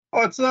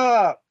What's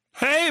up?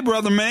 Hey,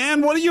 brother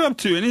man, what are you up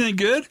to? Anything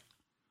good?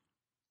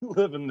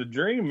 Living the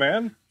dream,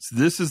 man.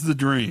 This is the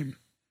dream.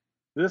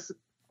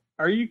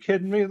 Are you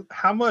kidding me?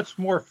 How much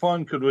more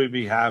fun could we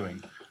be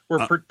having?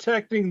 We're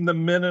protecting the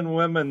men and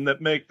women that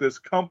make this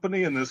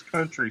company and this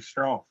country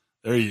strong.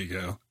 There you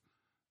go.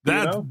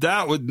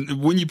 That would,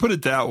 when you put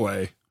it that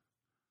way,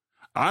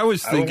 I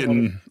was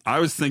thinking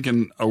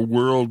a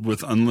world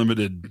with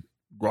unlimited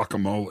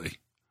guacamole.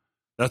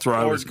 That's where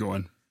I was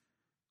going.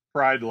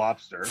 Fried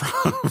lobster.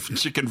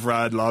 Chicken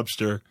fried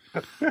lobster.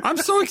 I'm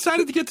so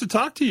excited to get to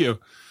talk to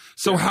you.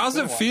 So how's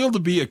it feel to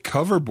be a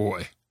cover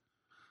boy?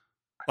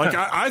 Like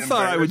I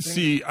thought I would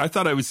see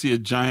a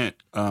giant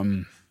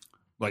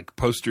like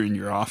poster in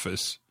your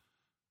office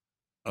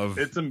of.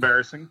 It's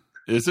embarrassing.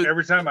 Is it?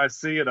 Every time I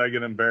see it, I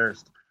get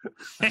embarrassed.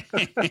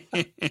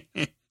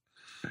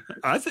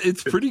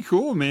 It's pretty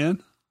cool,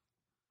 man.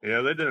 Yeah,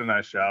 they did a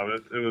nice job.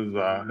 It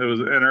was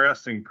an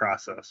interesting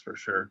process for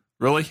sure.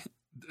 Really?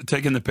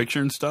 Taking the picture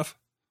and stuff?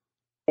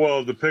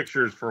 Well, the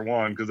pictures for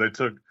one, because they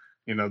took,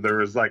 there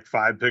was like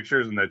 5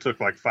 pictures and they took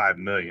like 5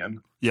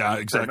 million. Yeah,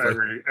 exactly.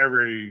 From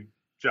every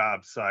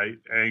job site,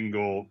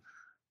 angle,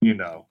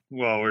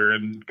 we're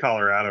in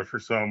Colorado for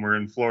some, we're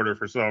in Florida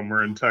for some,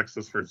 we're in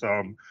Texas for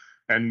some,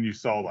 and you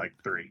saw like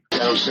 3.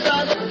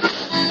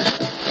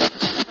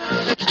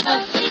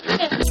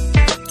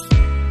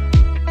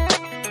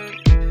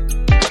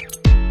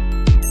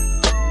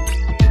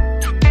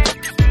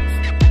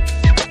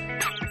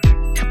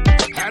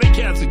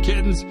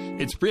 Kittens,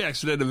 it's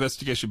Pre-Accident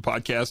Investigation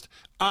Podcast.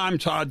 I'm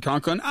Todd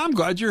Conklin. I'm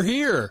glad you're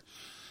here.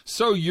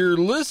 So you're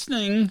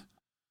listening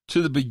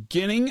to the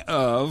beginning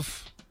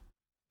of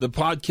the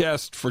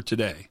podcast for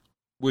today,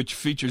 which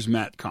features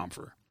Matt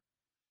Compher.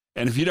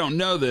 And if you don't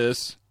know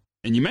this,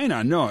 and you may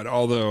not know it,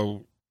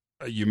 although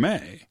you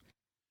may,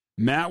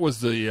 Matt was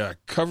the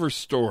cover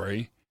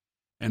story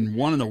and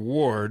won an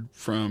award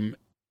from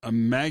a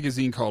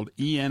magazine called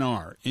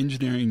ENR,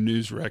 Engineering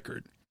News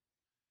Record.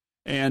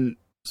 And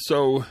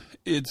so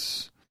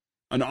it's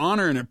an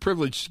honor and a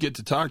privilege to get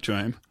to talk to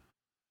him,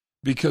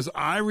 because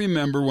I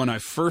remember when I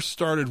first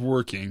started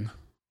working,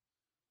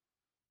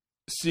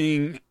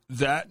 seeing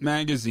that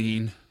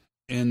magazine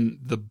in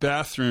the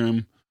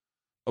bathroom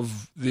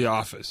of the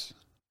office.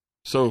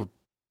 So,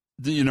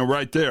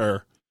 right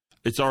there,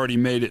 it's already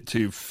made it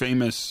to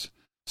famous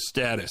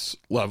status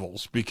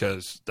levels,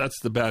 because that's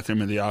the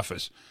bathroom of the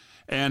office.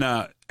 And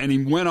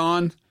he went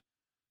on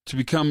to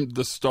become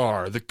the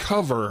star, the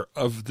cover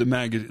of the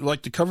magazine,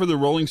 like the cover of the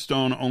Rolling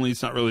Stone, only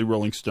it's not really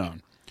Rolling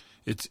Stone.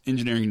 It's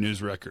Engineering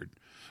News Record,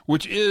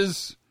 which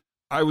is,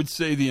 I would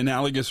say, the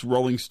analogous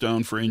Rolling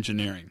Stone for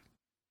engineering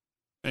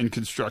and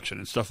construction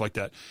and stuff like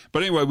that.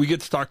 But anyway, we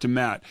get to talk to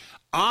Matt.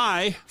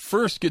 I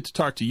first get to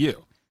talk to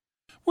you,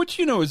 which,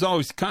 is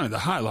always kind of the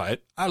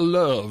highlight. I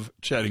love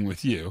chatting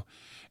with you.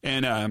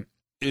 And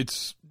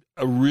it's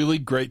a really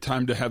great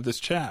time to have this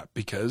chat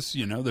because,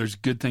 there's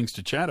good things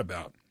to chat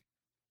about.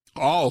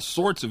 All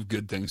sorts of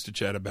good things to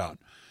chat about.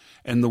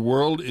 And the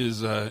world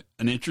is an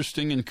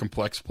interesting and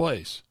complex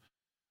place.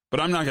 But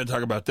I'm not going to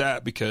talk about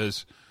that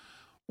because,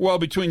 well,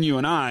 between you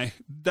and I,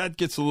 that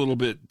gets a little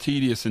bit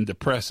tedious and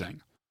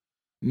depressing.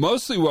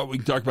 Mostly what we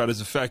can talk about is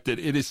the fact that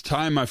it is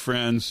time, my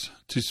friends,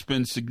 to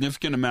spend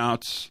significant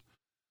amounts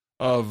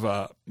of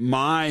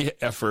my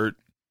effort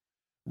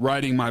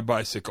riding my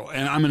bicycle.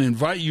 And I'm going to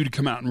invite you to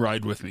come out and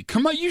ride with me.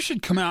 Come on, you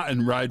should come out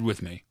and ride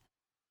with me.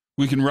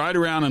 We can ride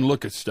around and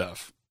look at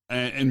stuff.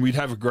 And we'd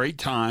have a great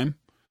time,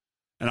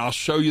 and I'll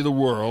show you the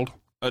world,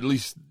 at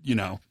least,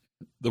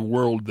 the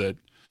world that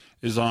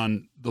is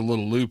on the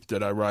little loop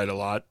that I ride a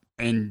lot.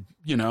 And,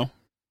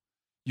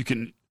 you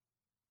can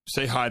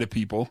say hi to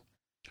people,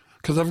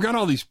 because I've got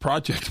all these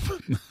project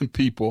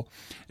people.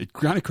 It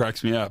kind of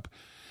cracks me up.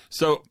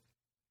 So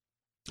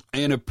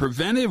in a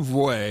preventive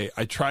way,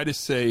 I try to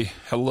say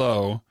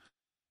hello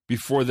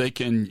before they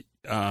can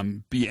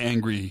be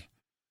angry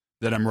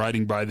that I'm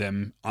riding by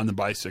them on the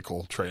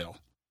bicycle trail.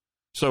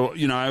 So,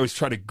 I always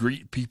try to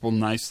greet people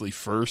nicely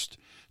first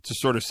to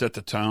sort of set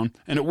the tone.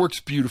 And it works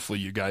beautifully,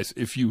 you guys.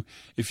 If you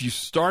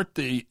start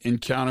the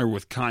encounter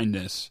with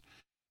kindness,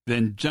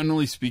 then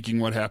generally speaking,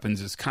 what happens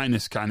is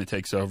kindness kind of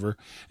takes over.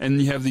 And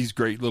you have these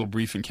great little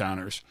brief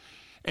encounters.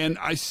 And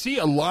I see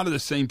a lot of the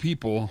same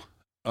people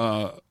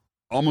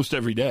almost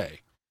every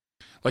day.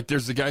 Like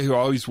there's the guy who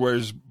always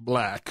wears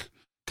black,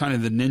 kind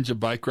of the ninja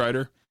bike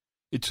rider.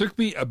 It took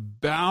me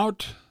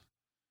about,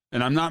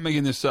 and I'm not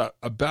making this up,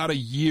 about a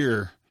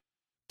year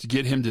to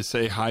get him to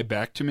say hi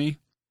back to me.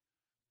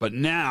 But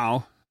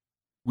now,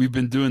 we've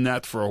been doing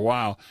that for a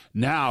while.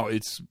 Now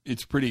it's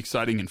pretty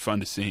exciting and fun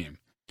to see him.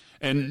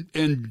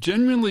 And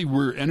genuinely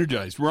we're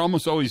energized. We're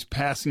almost always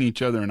passing each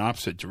other in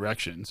opposite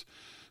directions.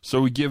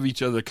 So we give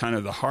each other kind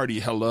of the hearty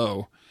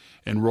hello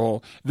and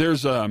roll.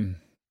 There's the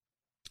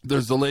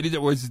lady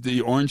that wears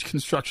the orange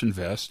construction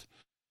vest.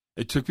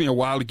 It took me a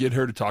while to get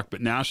her to talk, but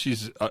now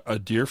she's a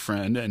dear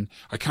friend, and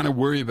I kind of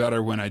worry about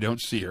her when I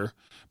don't see her.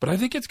 But I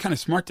think it's kind of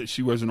smart that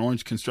she wears an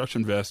orange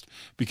construction vest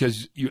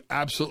because you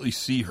absolutely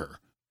see her.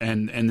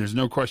 And there's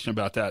no question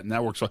about that. And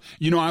that works well.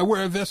 You know, I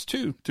wear a vest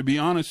too, to be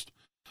honest.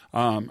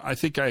 I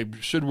think I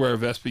should wear a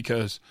vest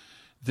because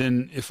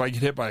then if I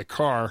get hit by a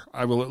car,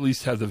 I will at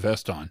least have the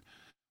vest on,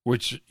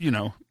 which, you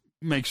know,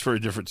 makes for a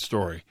different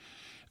story.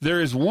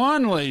 There is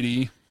one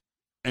lady,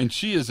 and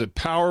she is a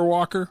power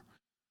walker.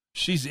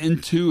 She's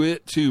into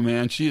it too,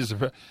 man.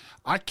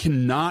 I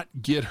cannot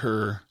get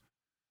her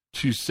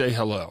to say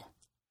hello.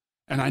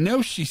 And I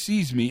know she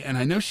sees me, and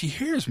I know she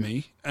hears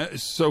me.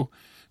 So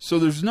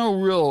there's no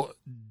real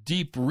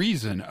deep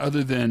reason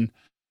other than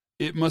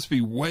it must be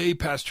way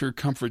past her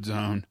comfort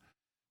zone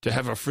to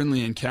have a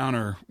friendly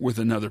encounter with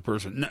another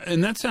person.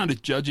 And that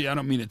sounded judgy. I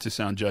don't mean it to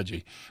sound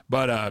judgy,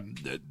 but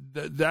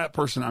that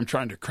person I'm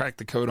trying to crack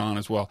the code on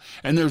as well.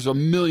 And there's a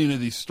million of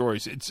these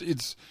stories.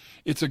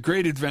 It's a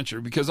great adventure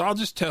because I'll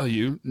just tell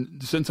you,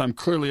 since I'm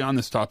clearly on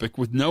this topic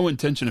with no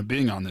intention of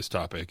being on this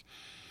topic,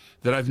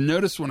 that I've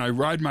noticed when I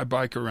ride my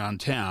bike around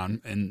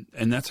town, and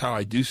that's how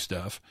I do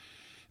stuff,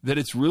 that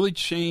it's really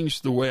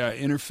changed the way I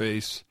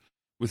interface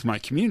with my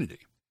community,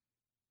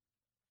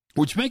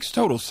 which makes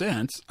total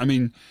sense. I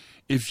mean,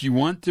 if you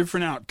want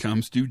different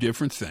outcomes, do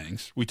different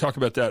things. We talk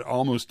about that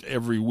almost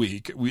every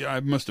week. I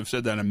must have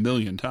said that a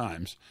million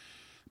times.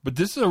 But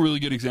this is a really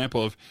good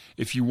example of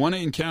if you want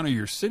to encounter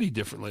your city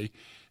differently,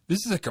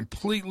 this is a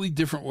completely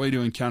different way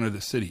to encounter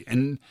the city.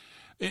 And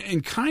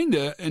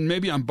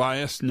maybe I'm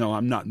biased. No,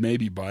 I'm not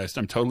maybe biased.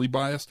 I'm totally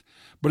biased.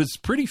 But it's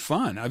pretty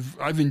fun.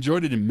 I've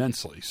enjoyed it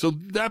immensely. So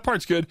that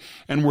part's good.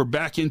 And we're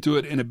back into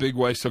it in a big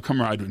way. So come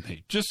ride with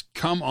me. Just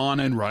come on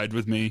and ride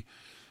with me.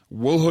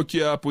 We'll hook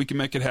you up. We can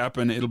make it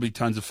happen. It'll be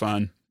tons of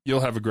fun.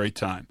 You'll have a great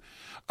time.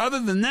 Other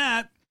than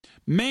that,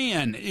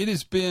 man, it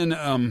has been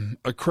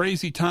a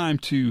crazy time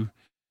to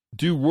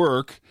do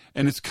work.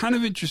 And it's kind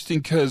of interesting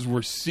because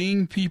we're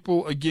seeing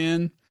people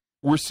again.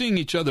 We're seeing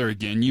each other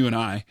again, you and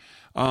I.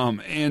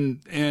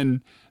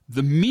 And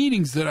the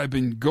meetings that I've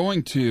been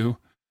going to,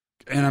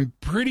 and I'm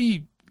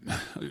pretty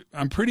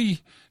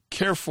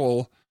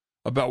careful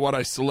about what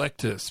I select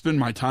to spend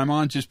my time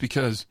on just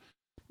because,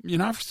 you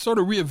know, I've sort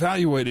of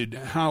reevaluated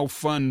how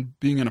fun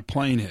being in a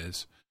plane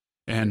is,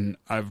 and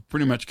I've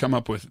pretty much come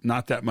up with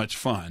not that much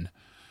fun.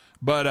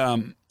 But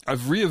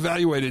I've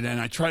reevaluated, and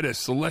I try to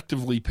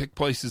selectively pick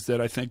places that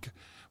I think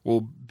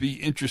will be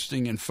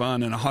interesting and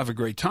fun, and I'll have a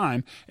great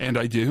time, and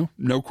I do.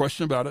 No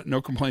question about it.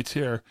 No complaints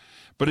here.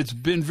 But it's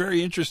been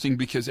very interesting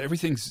because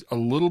everything's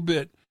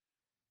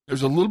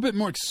there's a little bit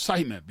more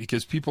excitement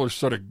because people are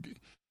sort of,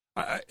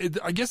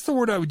 I guess the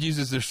word I would use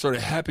is they're sort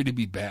of happy to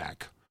be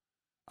back.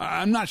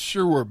 I'm not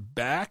sure we're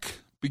back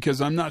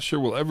because I'm not sure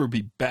we'll ever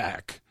be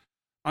back.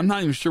 I'm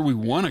not even sure we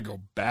want to go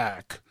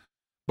back,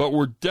 but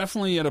we're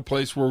definitely at a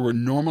place where we're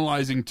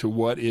normalizing to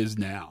what is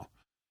now.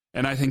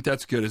 And I think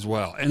that's good as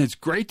well. And it's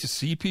great to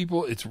see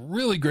people. It's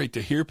really great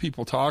to hear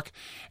people talk.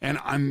 And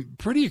I'm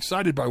pretty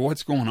excited by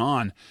what's going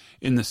on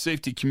in the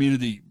safety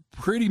community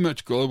pretty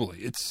much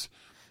globally.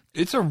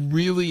 It's a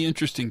really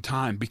interesting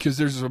time because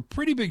there's a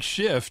pretty big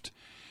shift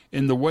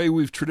in the way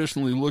we've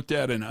traditionally looked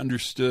at and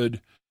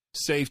understood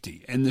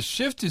safety. And the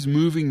shift is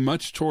moving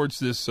much towards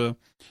this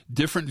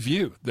different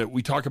view that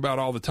we talk about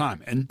all the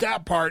time. And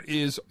that part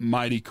is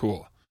mighty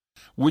cool,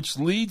 which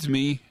leads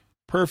me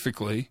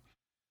perfectly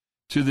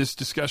to this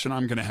discussion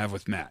I'm going to have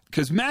with Matt.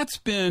 Because Matt's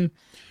been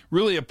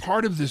really a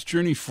part of this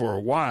journey for a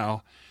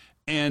while.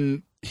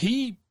 And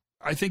he,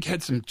 I think,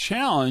 had some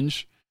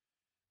challenge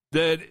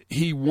that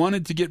he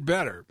wanted to get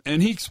better.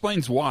 And he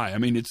explains why. I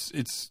mean,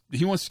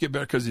 he wants to get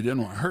better because he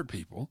didn't want to hurt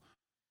people.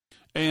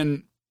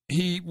 And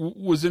he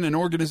was in an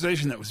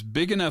organization that was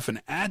big enough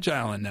and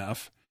agile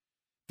enough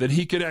that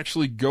he could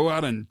actually go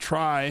out and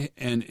try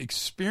and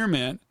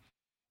experiment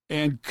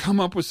and come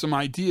up with some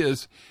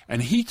ideas.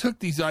 And he took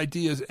these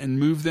ideas and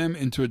moved them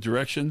into a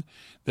direction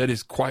that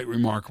is quite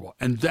remarkable.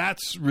 And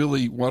that's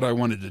really what I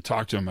wanted to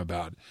talk to him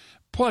about.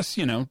 Plus,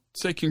 you know,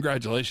 say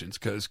congratulations,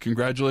 because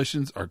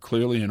congratulations are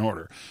clearly in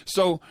order.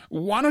 So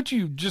why don't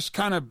you just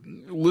kind of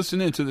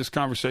listen into this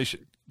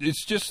conversation?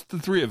 It's just the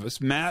three of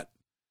us, Matt,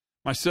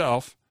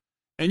 myself,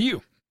 and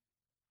you.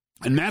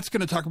 And Matt's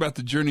going to talk about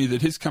the journey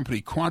that his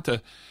company,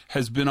 Quanta,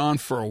 has been on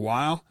for a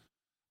while.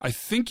 I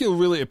think you'll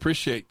really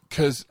appreciate,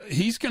 because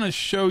he's going to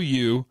show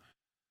you,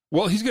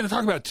 well, he's going to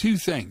talk about two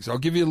things. I'll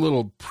give you a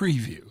little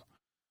preview.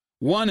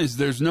 One is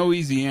there's no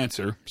easy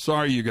answer.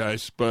 Sorry, you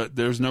guys, but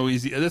there's no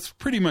easy. That's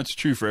pretty much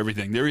true for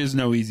everything. There is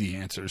no easy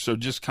answer. So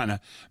just kind of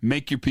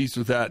make your peace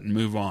with that and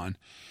move on.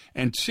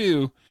 And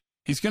two,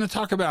 he's going to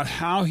talk about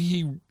how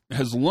he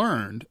has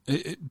learned,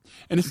 and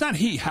it's not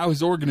how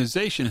his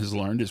organization has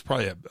learned is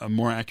probably a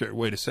more accurate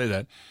way to say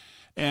that,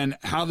 and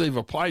how they've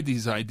applied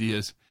these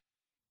ideas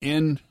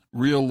in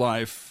real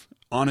life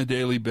on a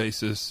daily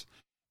basis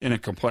in a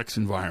complex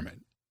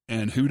environment.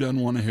 And who doesn't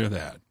want to hear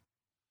that?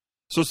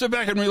 So sit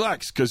back and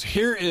relax, because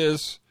here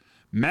is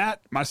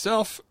Matt,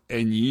 myself,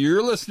 and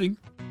you're listening,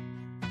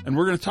 and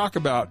we're going to talk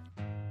about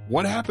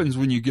what happens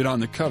when you get on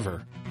the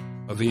cover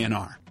of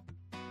ENR.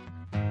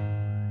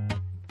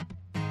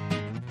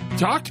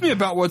 Talk to me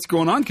about what's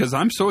going on, because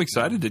I'm so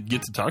excited to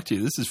get to talk to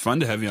you. This is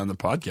fun to have you on the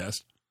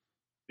podcast.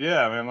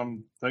 Yeah,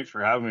 man. Thanks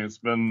for having me. It's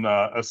been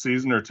a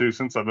season or two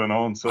since I've been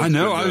on. So I it's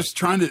know.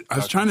 good I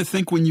was trying to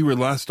think when you were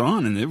last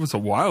on, and it was a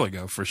while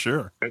ago for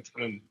sure. it's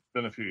been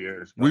a few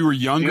years. We But, were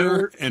you know,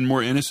 younger and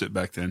more innocent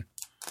back then.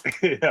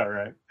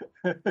 yeah,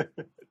 right.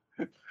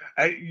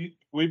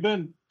 We've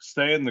been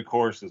staying the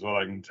course, is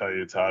what I can tell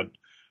you, Todd.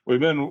 We've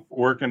been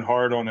working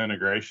hard on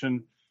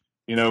integration.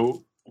 You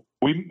know,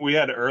 we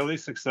had early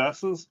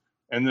successes,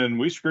 and then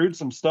we screwed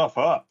some stuff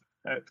up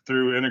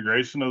through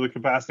integration of the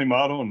capacity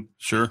model, and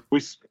Sure. we,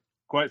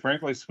 quite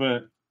frankly,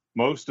 spent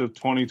most of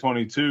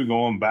 2022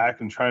 going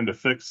back and trying to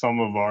fix some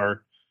of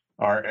our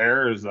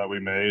errors that we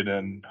made,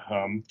 and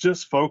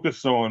just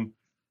focus on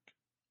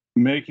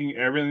making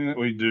everything that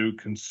we do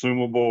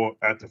consumable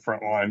at the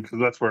front line, because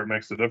that's where it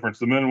makes the difference.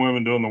 The men and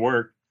women doing the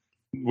work,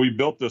 we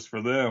built this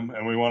for them,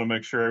 and we want to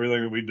make sure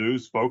everything that we do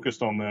is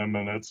focused on them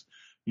and it's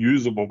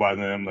usable by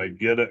them. They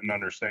get it and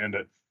understand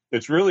it.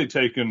 It's really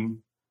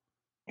taken,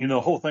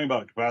 the whole thing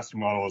about a capacity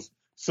model is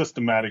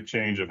systematic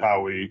change of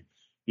how we,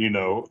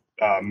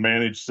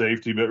 manage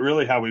safety, but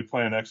really how we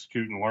plan,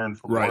 execute, and learn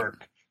from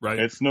work. Right.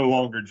 It's no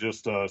longer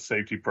just a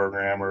safety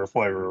program or a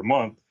flavor of a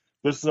month.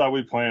 This is how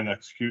we plan,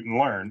 execute, and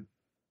learn.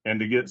 And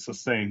to get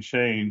sustained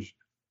change,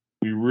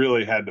 we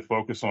really had to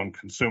focus on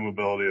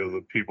consumability of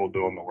the people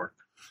doing the work.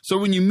 So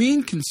when you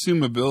mean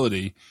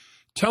consumability,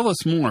 tell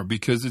us more,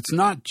 because it's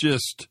not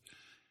just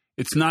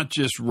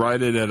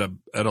write it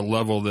at a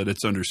level that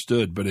it's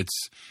understood, but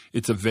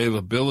it's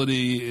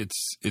availability,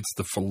 it's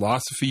the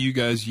philosophy you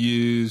guys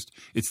used,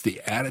 it's the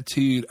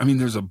attitude. I mean,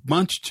 there's a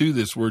bunch to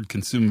this word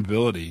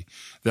consumability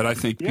that I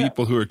think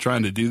people who are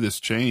trying to do this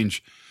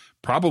change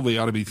probably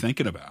ought to be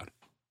thinking about.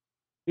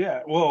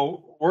 Yeah,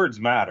 well, words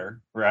matter,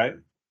 right?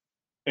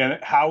 And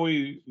how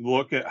we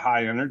look at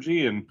high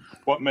energy and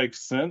what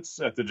makes sense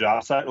at the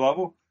job site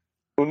level.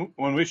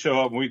 When we show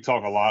up, we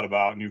talk a lot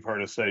about, and you've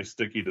heard us say,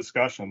 sticky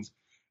discussions.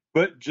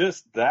 But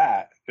just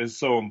that is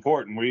so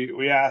important.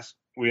 We ask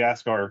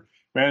our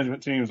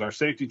management teams, our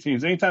safety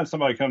teams, anytime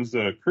somebody comes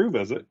to a crew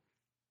visit,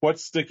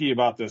 what's sticky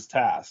about this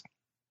task,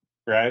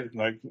 right?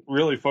 Like,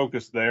 really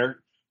focus there.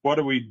 What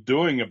are we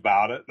doing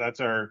about it? That's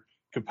our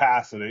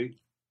capacity,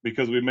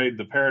 because we made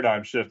the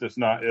paradigm shift. It's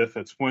not if,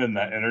 it's when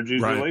that energy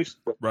is released.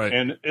 Right.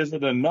 And is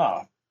it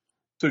enough?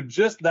 So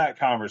just that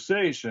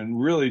conversation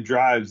really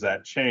drives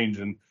that change,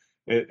 and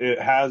it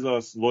has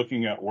us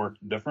looking at work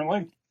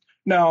differently.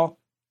 Now,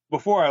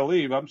 before I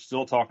leave, I'm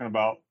still talking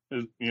about,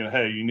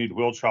 hey, you need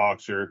wheel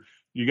chocks, or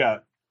you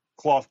got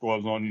cloth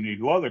gloves on, you need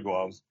leather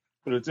gloves.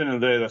 But at the end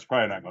of the day, that's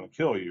probably not going to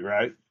kill you,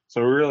 right?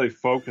 So we're really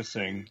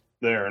focusing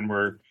there, and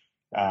we're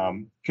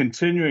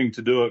continuing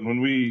to do it. When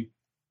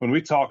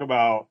we talk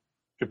about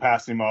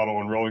capacity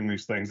model and rolling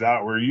these things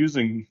out, we're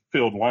using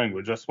field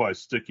language. That's why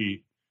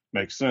sticky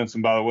makes sense.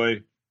 And by the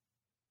way,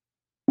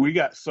 we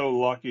got so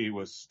lucky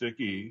with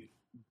sticky.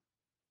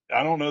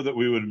 I don't know that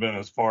we would have been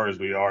as far as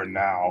we are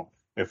now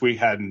if we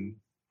hadn't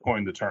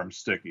coined the term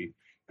sticky,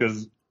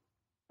 because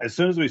as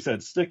soon as we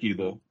said sticky,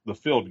 the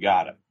field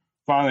got it.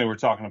 Finally, we're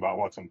talking about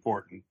what's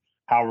important,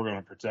 how we're going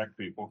to protect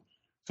people.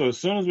 So as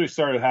soon as we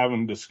started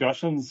having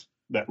discussions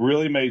that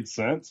really made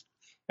sense,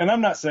 and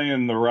I'm not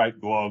saying the right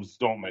gloves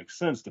don't make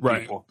sense to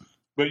people,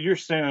 but you're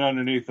standing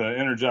underneath an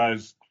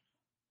energized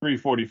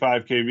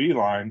 345 kV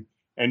line,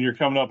 and you're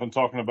coming up and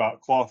talking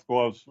about cloth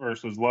gloves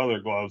versus leather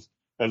gloves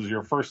as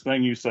your first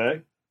thing you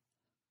say.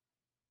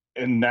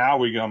 And now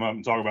we come up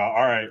and talk about,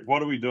 all right,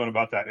 what are we doing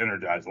about that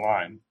energized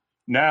line?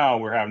 Now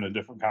we're having a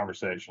different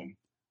conversation,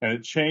 and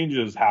it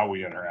changes how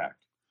we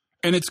interact.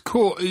 And it's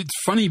cool. It's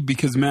funny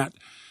because, Matt,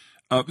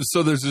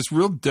 so there's this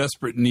real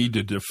desperate need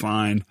to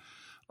define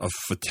a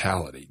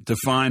fatality,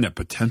 define a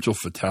potential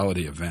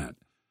fatality event.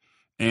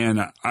 And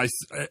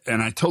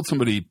I told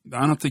somebody,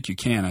 I don't think you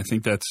can. I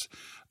think that's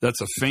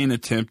a faint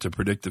attempt to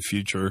predict the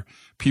future.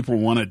 People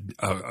want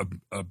a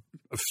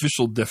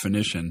official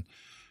definition,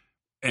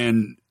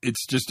 and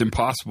it's just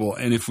impossible.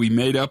 And if we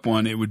made up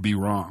one, it would be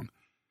wrong.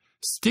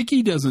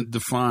 Sticky doesn't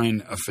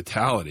define a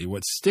fatality.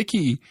 What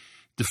sticky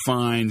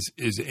defines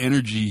is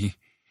energy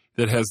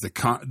that has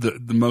the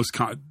most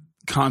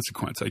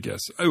consequence, I guess.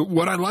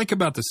 What I like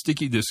about the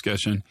sticky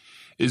discussion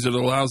is it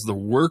allows the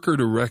worker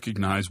to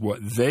recognize what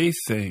they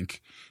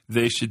think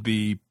they should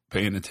be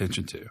paying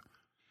attention to.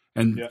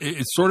 And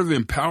it sort of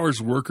empowers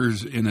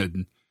workers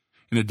in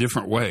a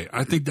different way.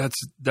 I think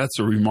that's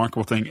a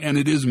remarkable thing, and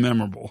it is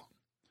memorable.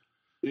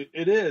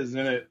 It is,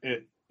 and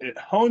it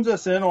hones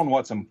us in on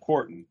what's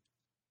important.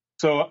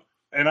 So,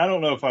 and I don't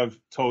know if I've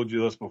told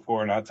you this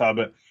before or not, Todd,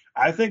 but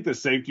I think the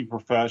safety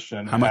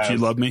profession. How much you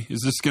love me?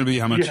 Is this going to be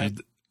how much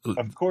you?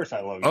 Of course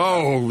I love you.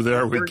 Oh,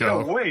 there we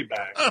go. Go way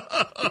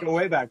back. Go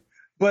way back.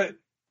 But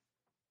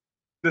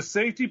the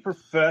safety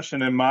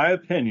profession, in my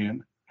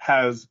opinion,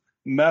 has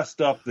messed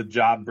up the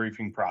job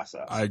briefing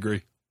process. I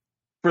agree.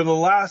 For the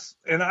last,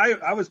 and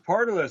I was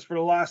part of this for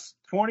the last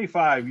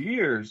 25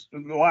 years.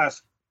 The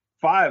last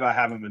 5, I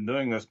haven't been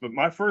doing this, but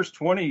my first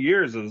 20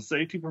 years as a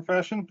safety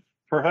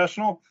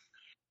professional,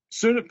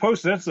 soon at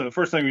post-incident, the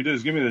first thing we do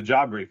is give me the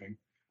job briefing.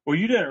 Well,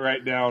 you didn't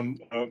write down,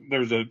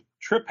 there's a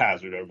trip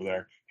hazard over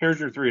there. Here's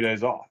your 3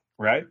 days off,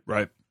 right?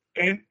 Right.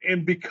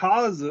 And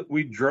because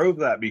we drove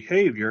that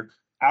behavior,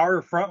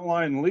 our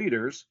frontline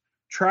leaders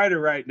try to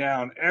write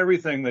down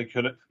everything they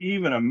could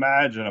even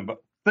imagine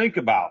about, think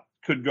about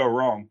could go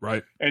wrong.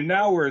 Right. And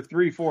now we're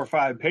 3, 4,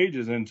 5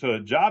 pages into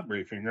a job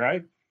briefing,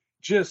 right?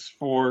 Just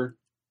for,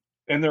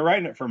 and they're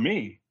writing it for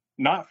me,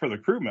 not for the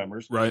crew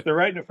members. Right. They're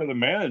writing it for the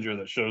manager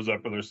that shows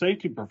up or their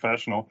safety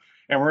professional,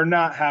 and we're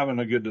not having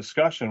a good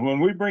discussion. When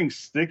we bring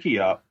sticky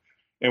up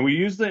and we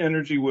use the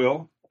energy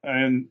wheel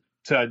and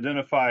to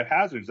identify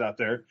hazards out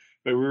there,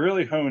 but we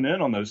really hone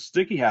in on those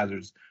sticky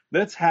hazards.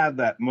 Let's have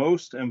that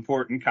most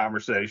important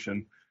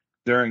conversation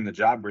during the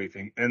job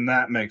briefing, and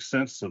that makes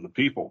sense to the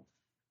people.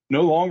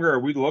 No longer are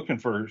we looking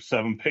for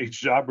 7-page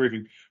job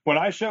briefing. When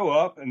I show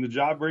up and the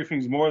job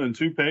briefing's more than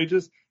 2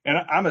 pages, and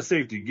I'm a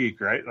safety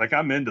geek, right? Like,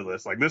 I'm into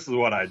this. Like, this is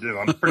what I do.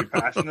 I'm pretty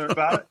passionate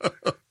about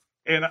it.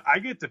 And I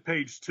get to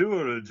page 2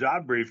 of the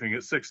job briefing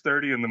at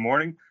 6:30 in the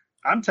morning.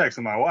 I'm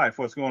texting my wife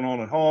what's going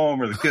on at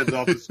home or the kids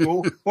off to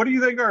school. What do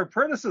you think our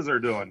apprentices are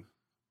doing?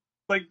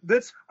 Like,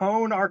 let's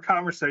hone our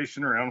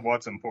conversation around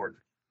what's important.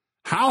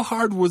 How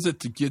hard was it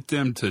to get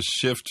them to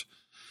shift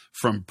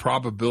from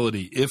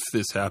probability if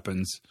this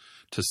happens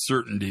to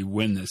certainty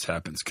when this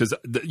happens? Because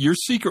your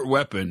secret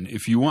weapon,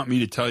 if you want me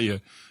to tell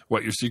you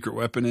what your secret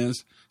weapon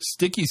is,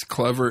 Sticky's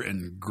clever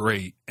and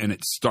great, and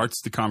it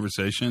starts the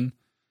conversation.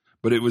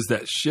 But it was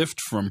that shift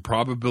from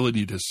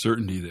probability to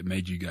certainty that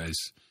made you guys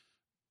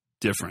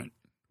different.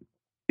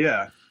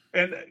 Yeah.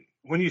 And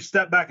when you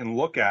step back and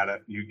look at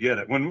it, you get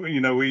it. When,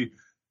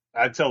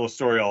 I tell the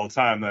story all the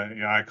time that,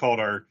 I called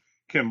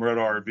Kim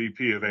Roda, our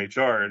VP of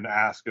HR, and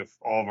asked if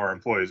all of our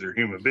employees are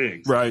human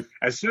beings. Right.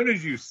 As soon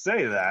as you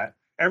say that,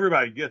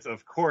 everybody gets,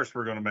 of course,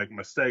 we're going to make a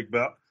mistake.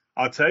 But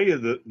I'll tell you,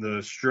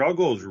 the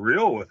struggle is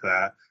real with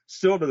that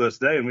still to this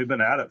day. And we've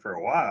been at it for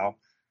a while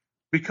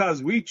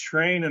because we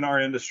train in our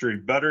industry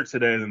better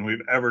today than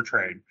we've ever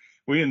trained.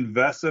 We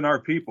invest in our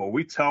people.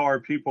 We tell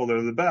our people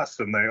they're the best,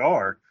 and they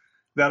are.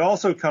 That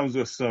also comes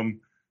with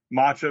some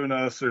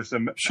macho-ness or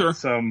some,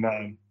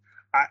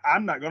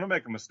 I'm not going to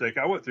make a mistake.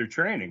 I went through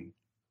training.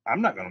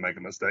 I'm not going to make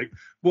a mistake.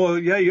 Well,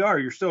 yeah, you are.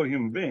 You're still a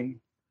human being.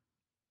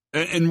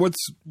 And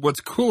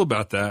what's cool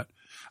about that,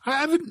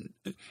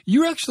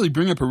 you actually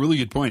bring up a really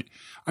good point.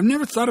 I've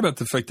never thought about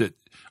the fact that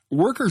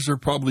workers are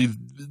probably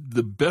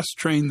the best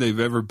trained they've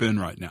ever been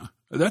right now.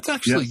 That's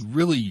actually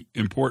really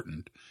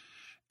important.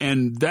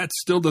 And that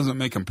still doesn't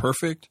make them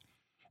perfect.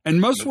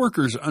 And most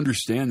workers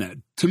understand that.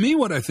 To me,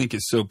 what I think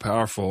is so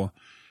powerful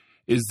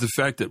is the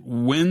fact that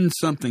when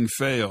something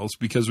fails,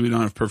 because we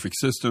don't have perfect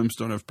systems,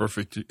 don't have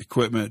perfect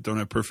equipment, don't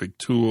have perfect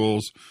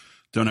tools,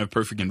 don't have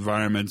perfect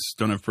environments,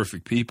 don't have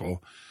perfect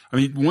people. I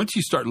mean, once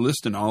you start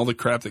listing all the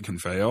crap that can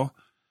fail,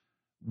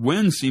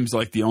 when seems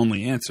like the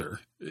only answer.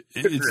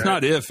 It's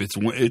not if, it's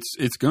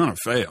going to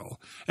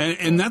fail.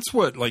 And that's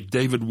what, like,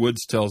 David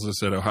Woods tells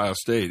us at Ohio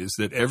State, is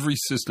that every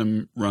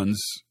system runs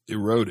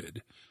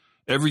eroded.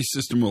 Every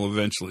system will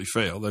eventually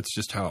fail. That's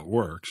just how it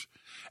works.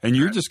 And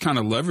you're just kind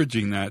of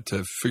leveraging that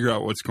to figure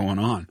out what's going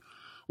on.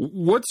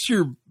 What's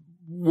your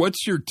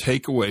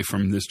takeaway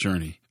from this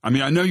journey? I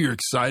mean, I know you're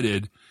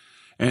excited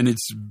and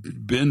it's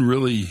been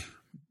really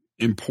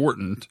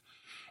important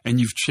and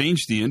you've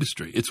changed the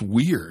industry. It's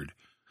weird.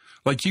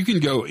 Like, you can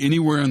go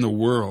anywhere in the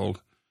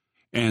world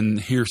and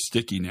hear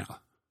Sticky now.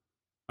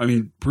 I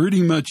mean,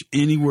 pretty much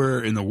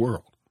anywhere in the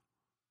world.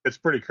 It's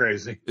pretty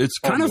crazy. It's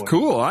kind of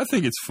cool. I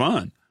think it's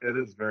fun. It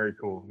is very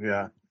cool.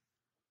 Yeah.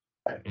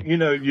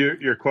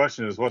 Your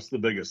question is, what's the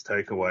biggest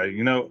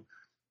takeaway?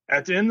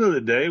 At the end of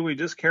the day, we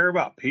just care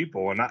about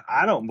people. And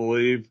I don't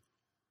believe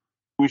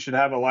we should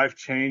have a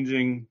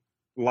life-changing,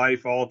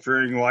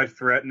 life-altering,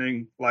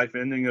 life-threatening,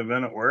 life-ending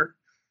event at work.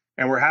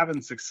 And we're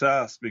having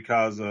success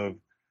because of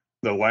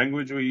the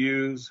language we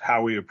use,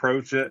 how we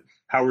approach it,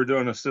 how we're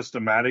doing a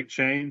systematic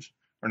change.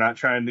 We're not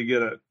trying to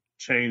get it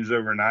changed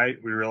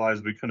overnight. We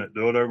realized we couldn't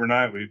do it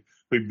overnight.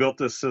 We built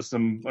this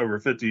system over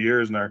 50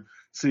 years, and our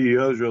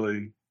CEO is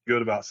really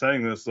good about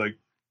saying this. Like,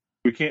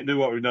 we can't do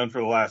what we've done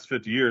for the last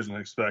 50 years and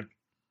expect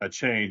a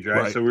change,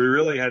 right? So we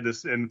really had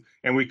this, and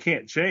we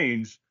can't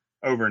change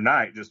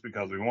overnight just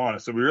because we want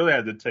it. So we really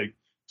had to take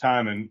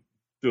time and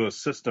do a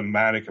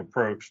systematic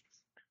approach.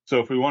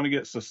 So if we want to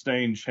get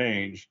sustained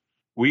change,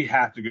 we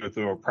have to go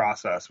through a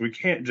process. We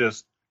can't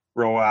just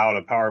roll out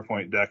a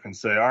PowerPoint deck and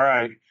say, all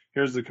right,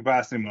 here's the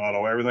capacity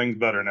model. Everything's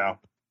better now.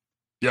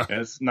 Yeah.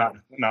 And it's not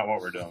what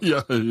we're doing.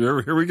 Yeah.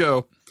 Here we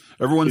go.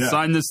 Everyone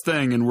sign this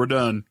thing and we're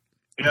done.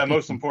 Yeah.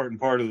 Most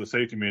important part of the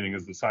safety meeting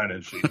is the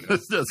sign-in sheet.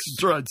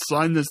 That's right.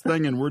 Sign this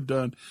thing and we're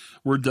done.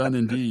 We're done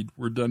indeed.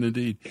 We're done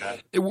indeed. Yeah.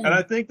 And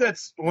I think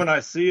that's when I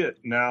see it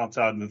now,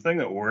 Todd, the thing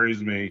that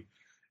worries me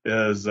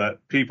is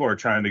that people are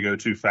trying to go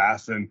too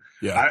fast. And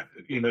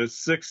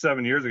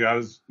 6-7 years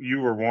ago, you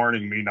were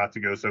warning me not to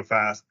go so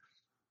fast,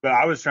 but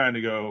I was trying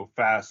to go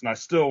fast, and I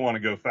still want to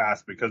go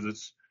fast because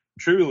it's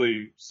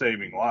truly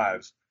saving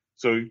lives.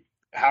 So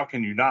how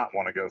can you not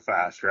want to go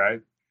fast, right?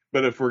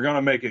 But if we're going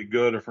to make it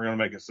good, if we're going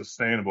to make it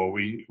sustainable,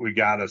 we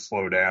got to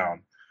slow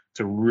down.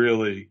 to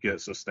really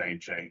get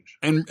sustained change.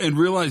 And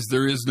realize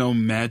there is no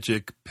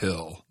magic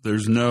pill.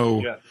 There's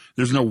no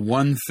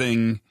one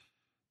thing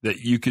that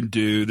you can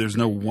do. There's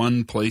no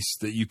one place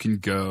that you can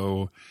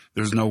go.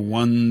 There's no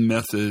one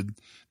method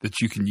that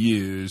you can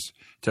use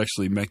to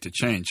actually make the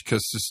change,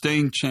 because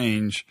sustained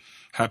change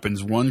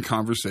happens one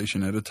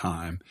conversation at a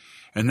time.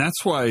 And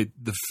that's why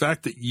the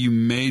fact that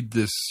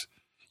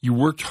you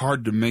worked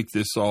hard to make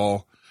this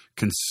all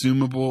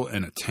consumable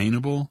and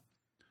attainable.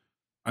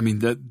 I mean,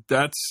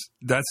 that's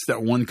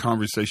that one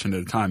conversation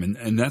at a time.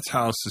 And that's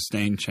how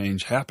sustained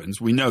change happens.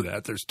 We know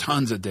that. There's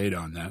tons of data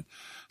on that.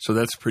 So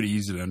that's pretty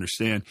easy to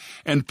understand.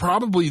 And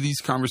probably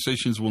these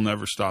conversations will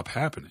never stop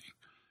happening.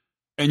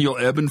 And you'll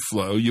ebb and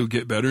flow. You'll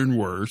get better and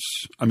worse.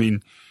 I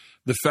mean,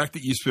 the fact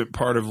that you spent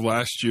part of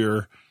last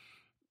year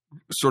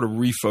sort of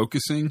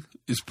refocusing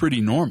is pretty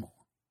normal.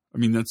 I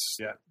mean, that's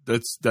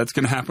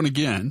going to happen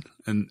again.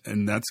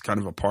 And that's kind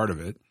of a part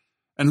of it.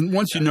 And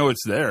once you know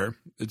it's there,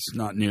 it's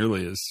not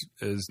nearly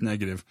as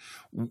negative.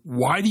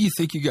 Why do you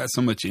think you got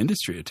so much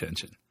industry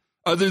attention,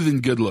 other than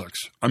good looks?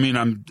 I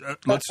mean,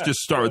 let's just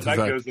start with the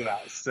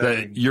fact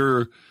that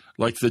you're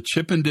like the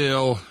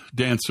Chippendale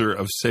dancer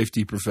of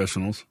safety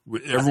professionals.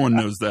 Everyone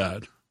knows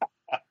that.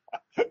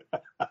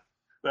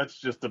 That's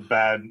just a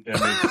bad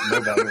image.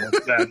 Nobody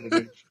wants that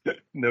image.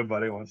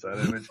 Nobody wants that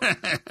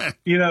image.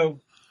 You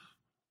know,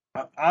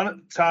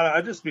 Todd,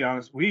 I'll just be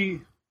honest.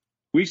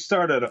 We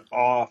started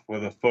off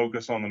with a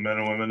focus on the men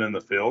and women in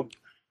the field,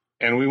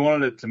 and we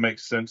wanted it to make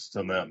sense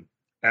to them.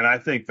 And I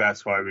think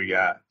that's why we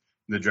got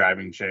the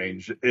driving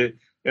change. It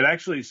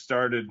actually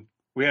started,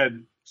 we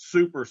had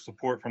super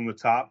support from the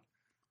top,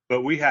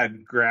 but we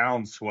had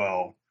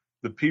groundswell.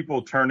 The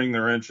people turning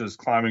the wrenches,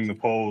 climbing the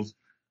poles,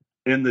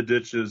 in the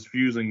ditches,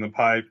 fusing the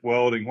pipe,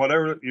 welding,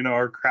 whatever,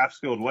 our craft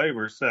skilled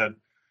labor said,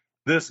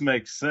 this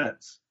makes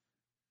sense.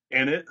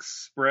 And it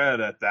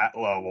spread at that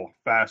level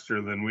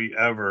faster than we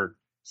ever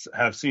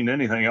have seen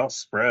anything else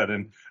spread.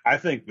 And I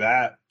think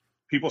that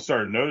people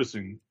started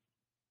noticing,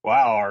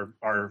 wow,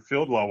 our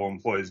field level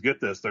employees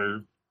get this.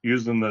 They're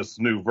using this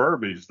new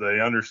verbiage. They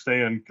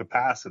understand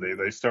capacity.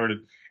 They started,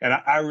 and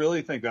I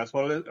really think that's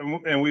what it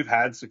is. And we've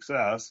had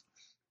success.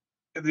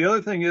 The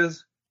other thing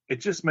is, it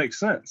just makes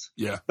sense.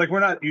 Yeah. Like, we're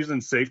not using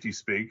safety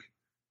speak.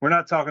 We're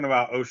not talking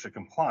about OSHA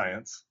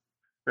compliance,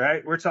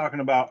 right? We're talking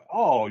about,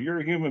 oh, you're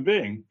a human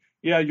being.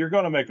 Yeah, you're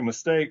going to make a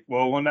mistake.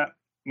 Well, when that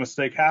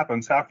mistake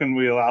happens, how can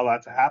we allow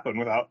that to happen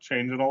without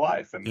changing a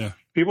life? And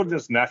people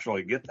just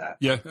naturally get that.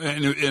 Yeah,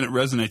 and it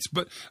resonates.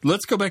 But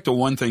let's go back to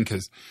one thing,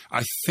 because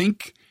I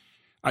think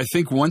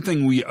one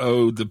thing we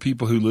owe the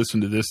people who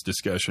listen to this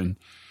discussion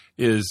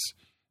is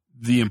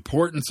the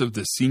importance of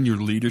the senior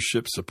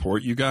leadership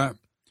support you got.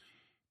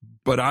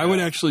 But I would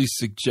actually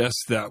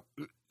suggest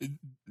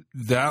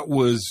that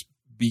was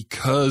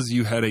because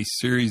you had a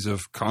series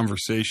of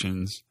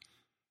conversations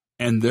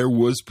and there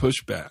was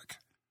pushback.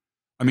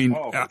 I mean,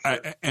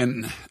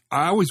 and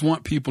I always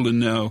want people to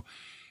know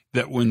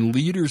that when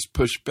leaders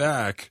push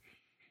back,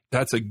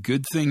 that's a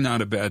good thing,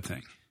 not a bad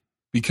thing,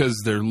 because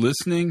they're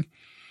listening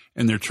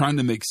and they're trying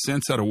to make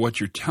sense out of what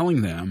you're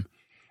telling them.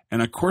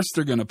 And of course,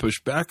 they're going to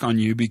push back on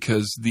you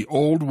because the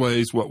old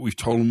ways, what we've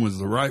told them was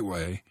the right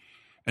way.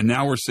 And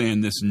now we're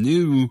saying this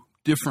new,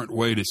 different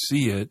way to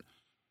see it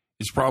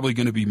is probably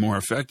going to be more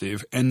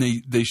effective. And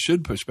they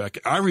should push back.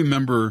 I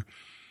remember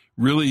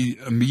really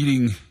a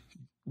meeting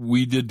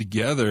we did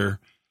together.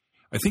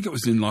 I think it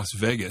was in Las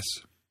Vegas,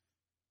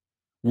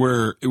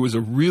 where it was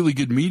a really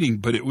good meeting,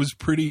 but it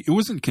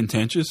wasn't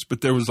contentious,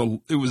 but it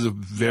was a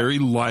very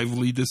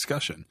lively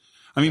discussion.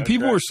 I mean,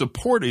 people were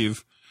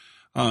supportive.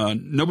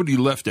 Nobody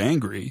left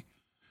angry,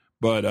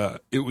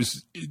 but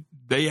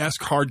they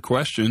asked hard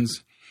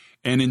questions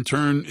and in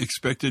turn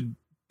expected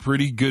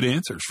pretty good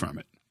answers from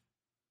it.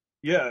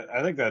 Yeah,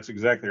 I think that's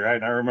exactly right.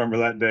 And I remember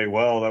that day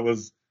well. That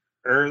was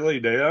early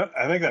day.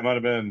 I think that might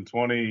have been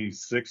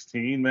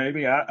 2016,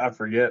 maybe. I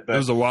forget. But it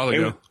was a while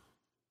ago.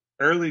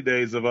 Early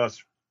days of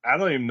us. I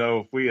don't even know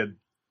if we had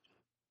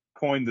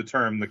coined the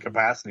term the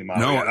capacity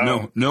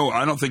model. No.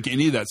 I don't think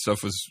any of that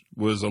stuff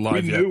was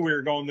alive yet. We knew we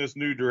were going this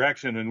new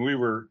direction, and we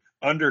were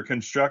under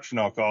construction,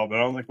 I'll call it, but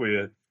I don't think we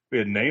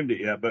had named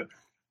it yet. But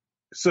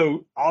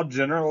so I'll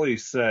generally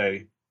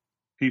say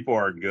people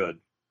are good.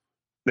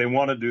 They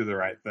want to do the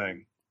right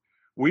thing.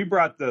 We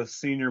brought the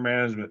senior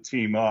management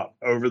team up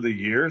over the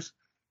years,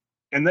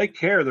 and they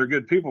care. They're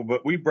good people,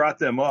 but we brought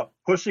them up,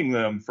 pushing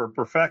them for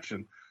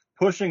perfection,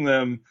 pushing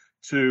them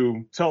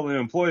to tell the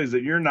employees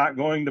that you're not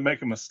going to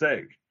make a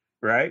mistake,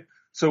 right?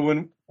 So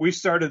when we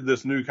started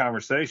this new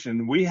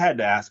conversation, we had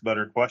to ask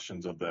better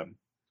questions of them.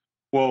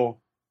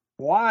 Well,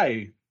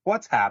 why?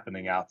 What's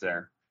happening out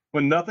there?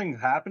 When nothing's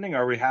happening,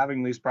 are we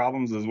having these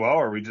problems as well?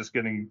 Are we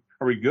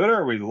good or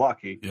are we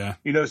lucky? Yeah.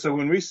 So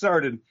when we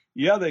started,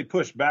 they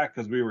pushed back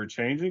because we were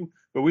changing,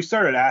 but we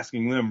started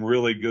asking them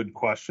really good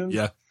questions.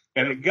 Yeah.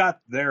 And it got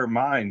their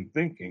mind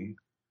thinking,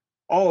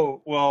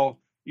 oh,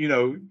 well,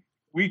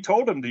 we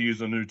told them to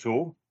use a new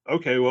tool.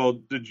 Okay, well,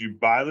 did you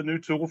buy the new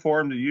tool for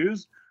them to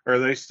use? Or are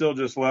they still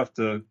just left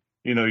to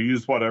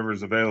use whatever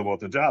is available at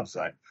the job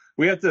site.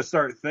 We have to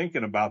start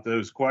thinking about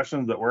those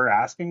questions that we're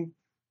asking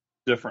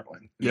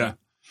differently. Yeah.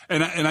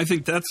 And I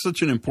think that's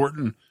such an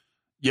important,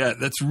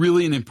 that's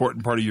really an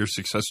important part of your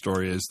success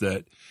story, is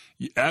that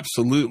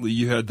absolutely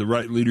you had the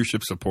right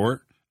leadership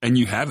support, and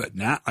you have it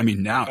now. I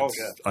mean, now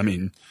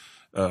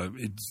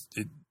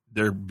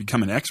they're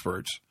becoming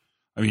experts.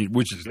 I mean,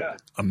 which is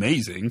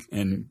amazing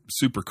and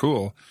super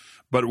cool.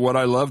 But what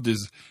I loved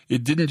is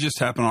it didn't just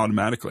happen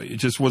automatically. It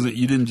just wasn't,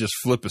 you didn't just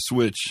flip a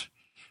switch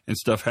and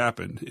stuff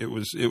happened. It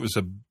was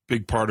a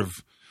big part of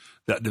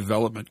that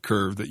development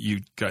curve that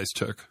you guys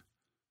took.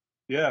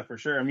 Yeah, for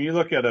sure. I mean, you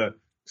look at a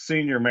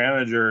senior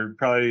manager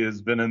probably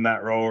has been in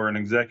that role, or an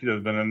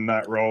executive been in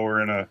that role,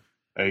 or in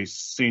a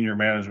senior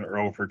management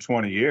role for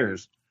 20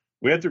 years.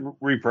 We had to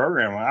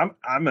reprogram.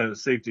 I'm a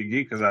safety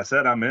geek, as I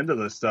said, I'm into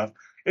this stuff.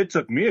 It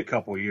took me a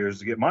couple of years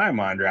to get my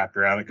mind wrapped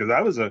around it, because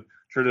I was a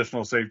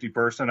traditional safety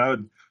person. I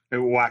would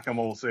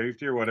whack-a-mole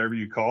safety, or whatever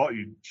you call it.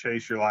 You'd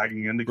chase your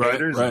lagging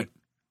indicators. Right.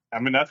 I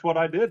mean, that's what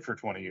I did for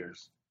 20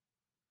 years.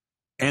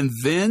 And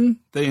then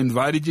they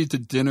invited you to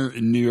dinner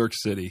in New York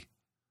City.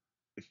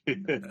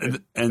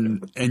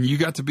 and you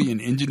got to be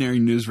an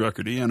engineering news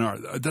record,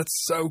 ENR.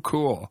 That's so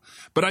cool.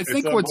 But I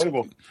think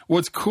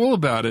what's cool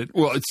about it,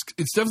 well,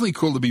 it's definitely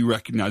cool to be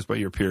recognized by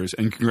your peers,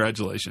 and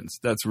congratulations.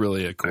 That's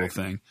really a cool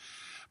thing.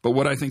 But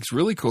what I think is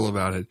really cool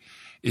about it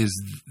is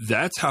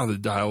that's how the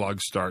dialogue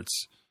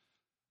starts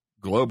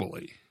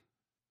globally.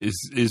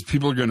 Is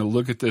people are going to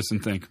look at this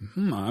and think,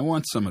 I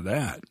want some of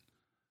that.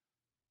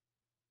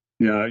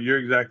 Yeah, you're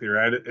exactly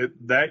right.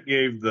 That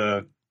gave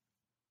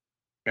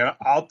and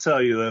I'll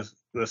tell you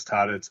this,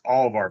 Todd, it's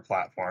all of our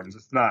platforms.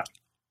 It's not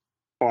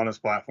Faunus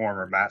platform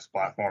or Matt's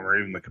platform or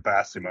even the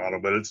capacity model,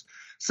 but it's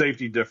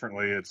safety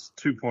differently. It's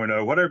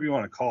 2.0, whatever you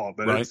want to call it.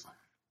 But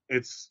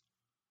it's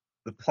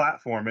the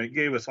platform. It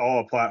gave us all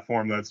a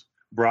platform that's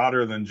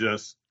broader than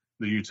just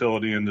the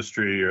utility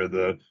industry or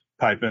the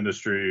pipe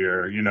industry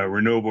or,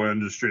 renewable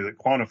industry that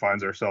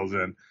quantifies ourselves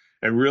in,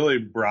 and really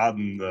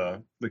broaden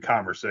the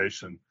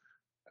conversation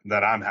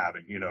that I'm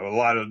having. A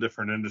lot of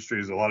different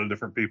industries, a lot of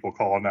different people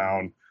calling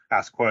down,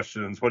 ask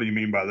questions. What do you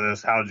mean by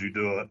this? How did you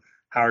do it?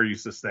 How are you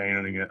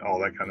sustaining it? All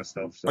that kind of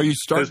stuff. So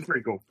it's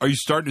pretty cool. Are you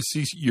starting to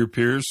see your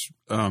peers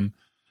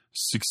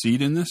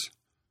succeed in this?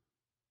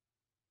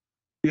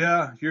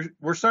 Yeah,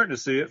 we're starting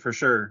to see it for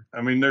sure.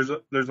 I mean, there's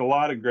a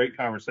lot of great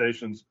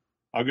conversations.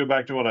 I'll go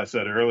back to what I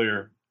said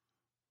earlier.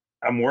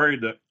 I'm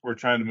worried that we're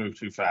trying to move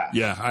too fast.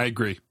 Yeah, I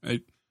agree.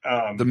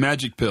 The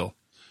magic pill.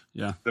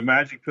 Yeah. The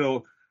magic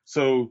pill.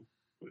 So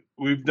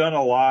we've done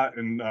a lot,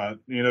 and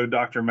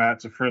Dr.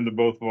 Matt's a friend of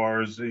both of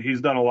ours.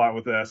 He's done a lot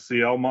with the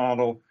SCL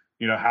model,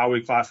 how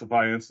we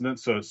classify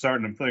incidents. So it's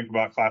starting to think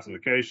about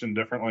classification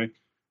differently.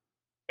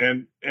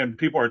 And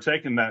people are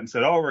taking that and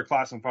said, oh, we're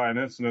classifying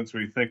incidents,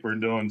 we think we're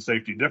doing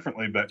safety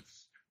differently. But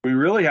we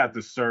really have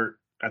to start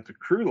at the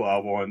crew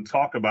level and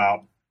talk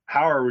about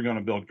how are we going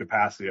to build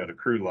capacity at a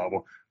crew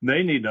level.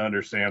 They need to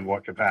understand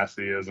what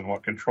capacity is and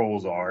what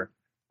controls are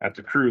at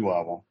the crew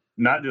level,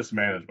 not just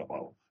management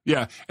level.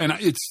 Yeah, and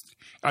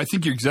I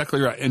think you're exactly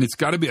right. And it's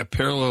got to be a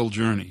parallel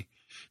journey.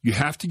 You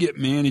have to get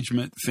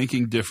management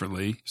thinking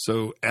differently,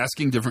 so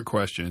asking different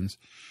questions,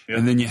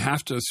 and then you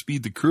have to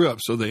speed the crew up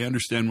so they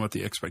understand what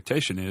the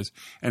expectation is,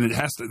 and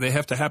they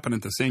have to happen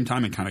at the same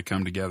time and kind of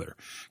come together.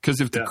 Because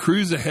if the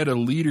crew's ahead of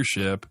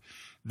leadership,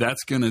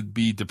 that's going to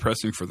be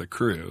depressing for the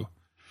crew,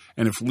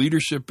 and if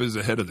leadership is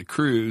ahead of the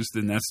crews,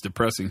 then that's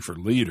depressing for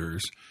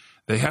leaders.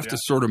 They have to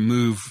sort of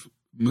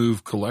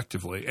move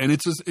collectively, and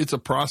it's a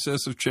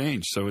process of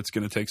change, so it's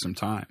going to take some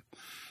time.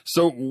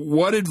 So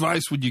what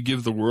advice would you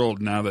give the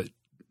world now that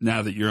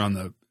you're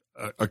on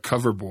a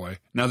cover boy,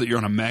 now that you're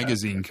on a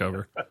magazine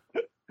cover?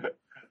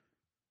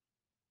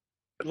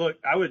 Look,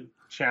 I would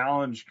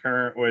challenge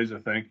current ways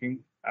of thinking.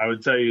 I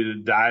would tell you to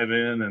dive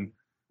in and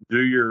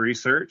do your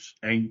research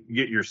and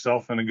get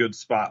yourself in a good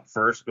spot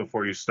first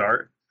before you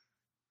start.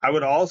 I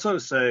would also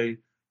say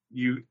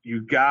you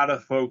got to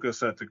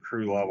focus at the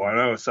crew level. I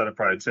know I said it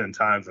probably 10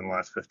 times in the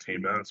last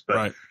 15 minutes,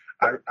 but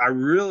I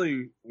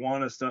really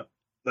want us to,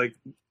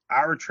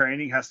 our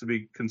training has to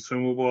be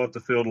consumable at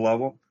the field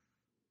level.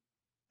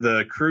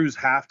 The crews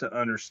have to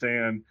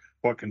understand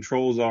what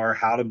controls are,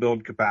 how to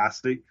build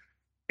capacity,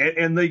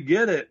 and they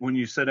get it when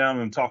you sit down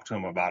and talk to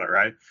them about it,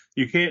 right?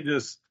 You can't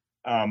just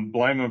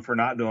blame them for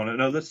not doing it.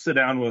 No, let's sit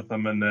down with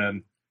them and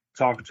then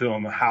talk to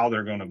them how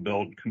they're going to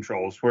build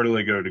controls. Where do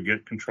they go to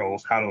get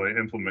controls? How do they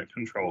implement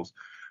controls?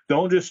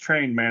 Don't just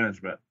train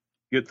management.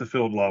 Get the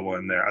field level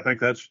in there. I think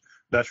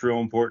that's real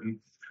important.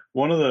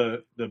 One of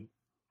the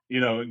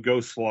go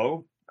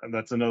slow. And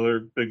that's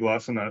another big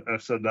lesson.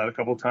 I've said that a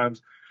couple of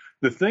times.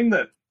 The thing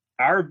that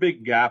our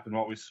big gap in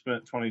what we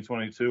spent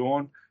 2022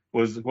 on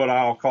was what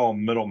I'll call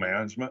middle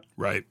management.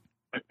 Right.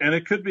 And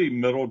it could be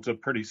middle to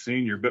pretty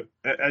senior. But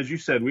as you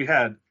said, we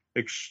had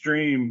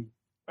extreme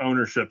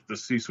ownership at the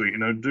C-suite.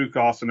 Duke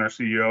Austin, our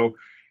CEO,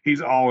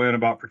 he's all in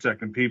about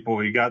protecting people.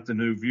 He got the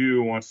new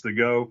view, wants to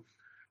go.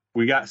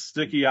 We got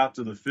sticky out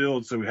to the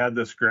field, so we had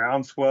this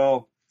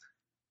groundswell.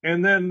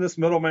 And then this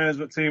middle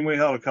management team, we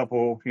held a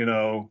couple,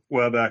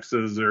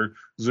 WebExes or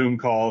Zoom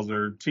calls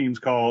or Teams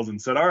calls and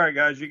said, all right,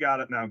 guys, you got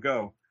it, now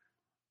go.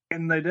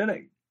 And they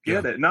didn't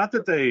get it. Not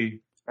that they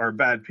are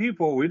bad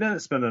people. We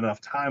didn't spend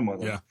enough time with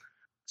them.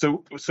 Yeah.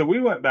 So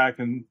we went back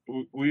and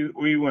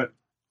we went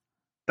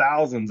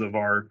thousands of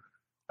our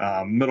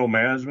middle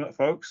management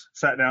folks,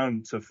 sat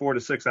down to 4 to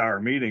 6 hour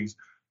meetings,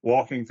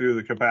 walking through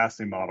the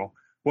capacity model.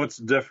 What's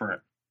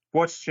different?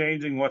 What's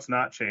changing? What's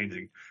not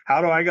changing?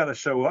 How do I got to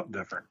show up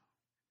different?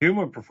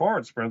 Human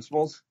performance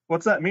principles.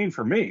 What's that mean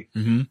for me?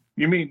 Mm-hmm.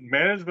 You mean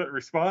management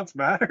response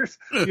matters?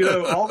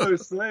 All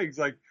those things.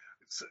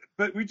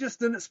 But we just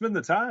didn't spend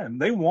the time.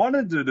 They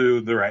wanted to do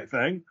the right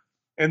thing,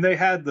 and they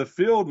had the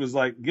field was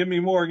like, give me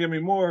more, give me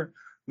more.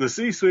 The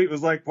C-suite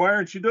was like, why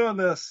aren't you doing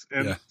this?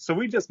 And so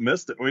we just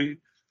missed it.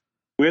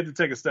 We had to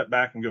take a step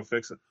back and go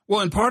fix it.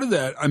 Well, and part of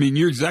that, I mean,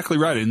 you're exactly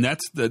right. And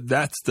that's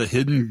the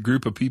hidden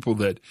group of people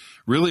that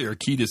really are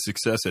key to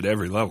success at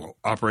every level.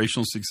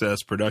 Operational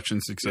success, production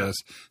success,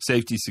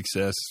 safety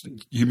success,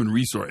 human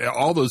resource.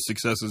 All those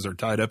successes are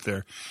tied up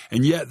there.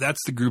 And yet that's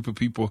the group of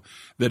people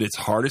that it's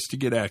hardest to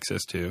get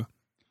access to.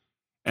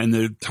 And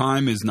their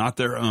time is not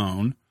their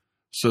own.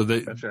 So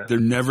they're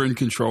never in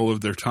control of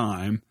their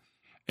time.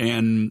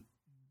 And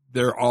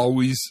they're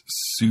always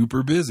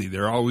super busy.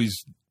 They're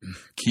always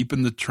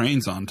keeping the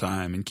trains on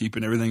time and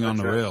keeping everything on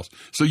the rails.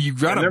 So you've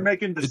got to. They're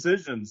making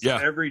decisions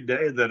every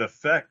day that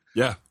affect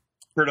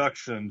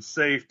production,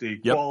 safety,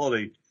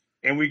 quality,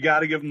 and we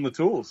got to give them the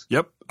tools.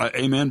 Yep.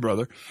 Amen,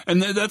 brother.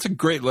 And that's a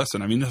great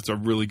lesson. I mean, that's a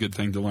really good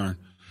thing to learn.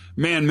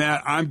 Man,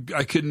 Matt,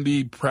 I couldn't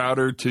be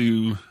prouder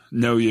to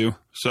know you.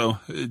 So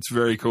it's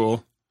very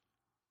cool.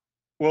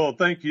 Well,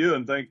 thank you.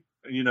 And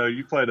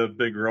you played a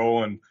big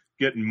role in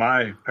getting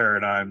my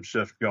paradigm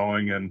shift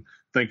going and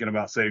thinking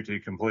about safety a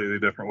completely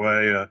different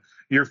way.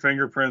 Your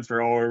fingerprints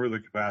are all over the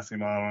capacity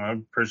model, and I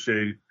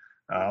appreciate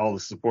all the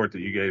support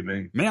that you gave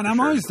me. Man, I'm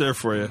always there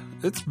for you.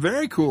 It's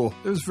very cool.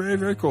 It was very,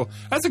 very cool.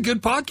 That's a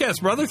good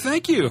podcast, brother.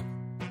 Thank you.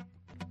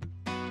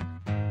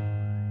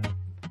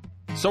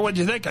 So what'd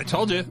you think? I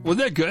told you.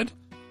 Wasn't that good?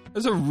 It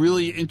was a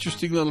really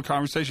interesting little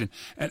conversation.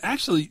 And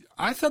actually,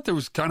 I thought there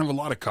was kind of a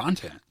lot of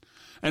content.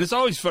 And it's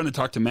always fun to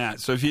talk to Matt.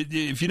 So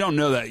if you don't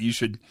know that, you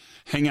should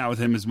hang out with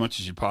him as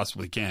much as you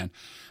possibly can.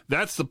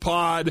 That's the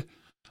pod.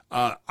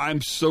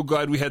 I'm so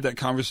glad we had that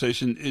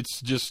conversation.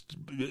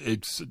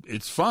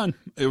 It's fun.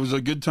 It was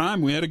a good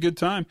time. We had a good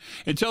time.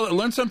 And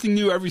learn something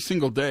new every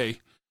single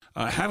day.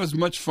 Have as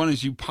much fun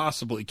as you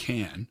possibly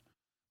can.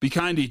 Be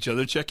kind to each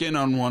other. Check in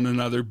on one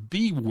another.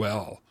 Be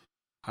well.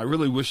 I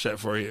really wish that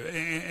for you.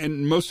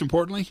 And most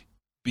importantly,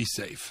 be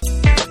safe.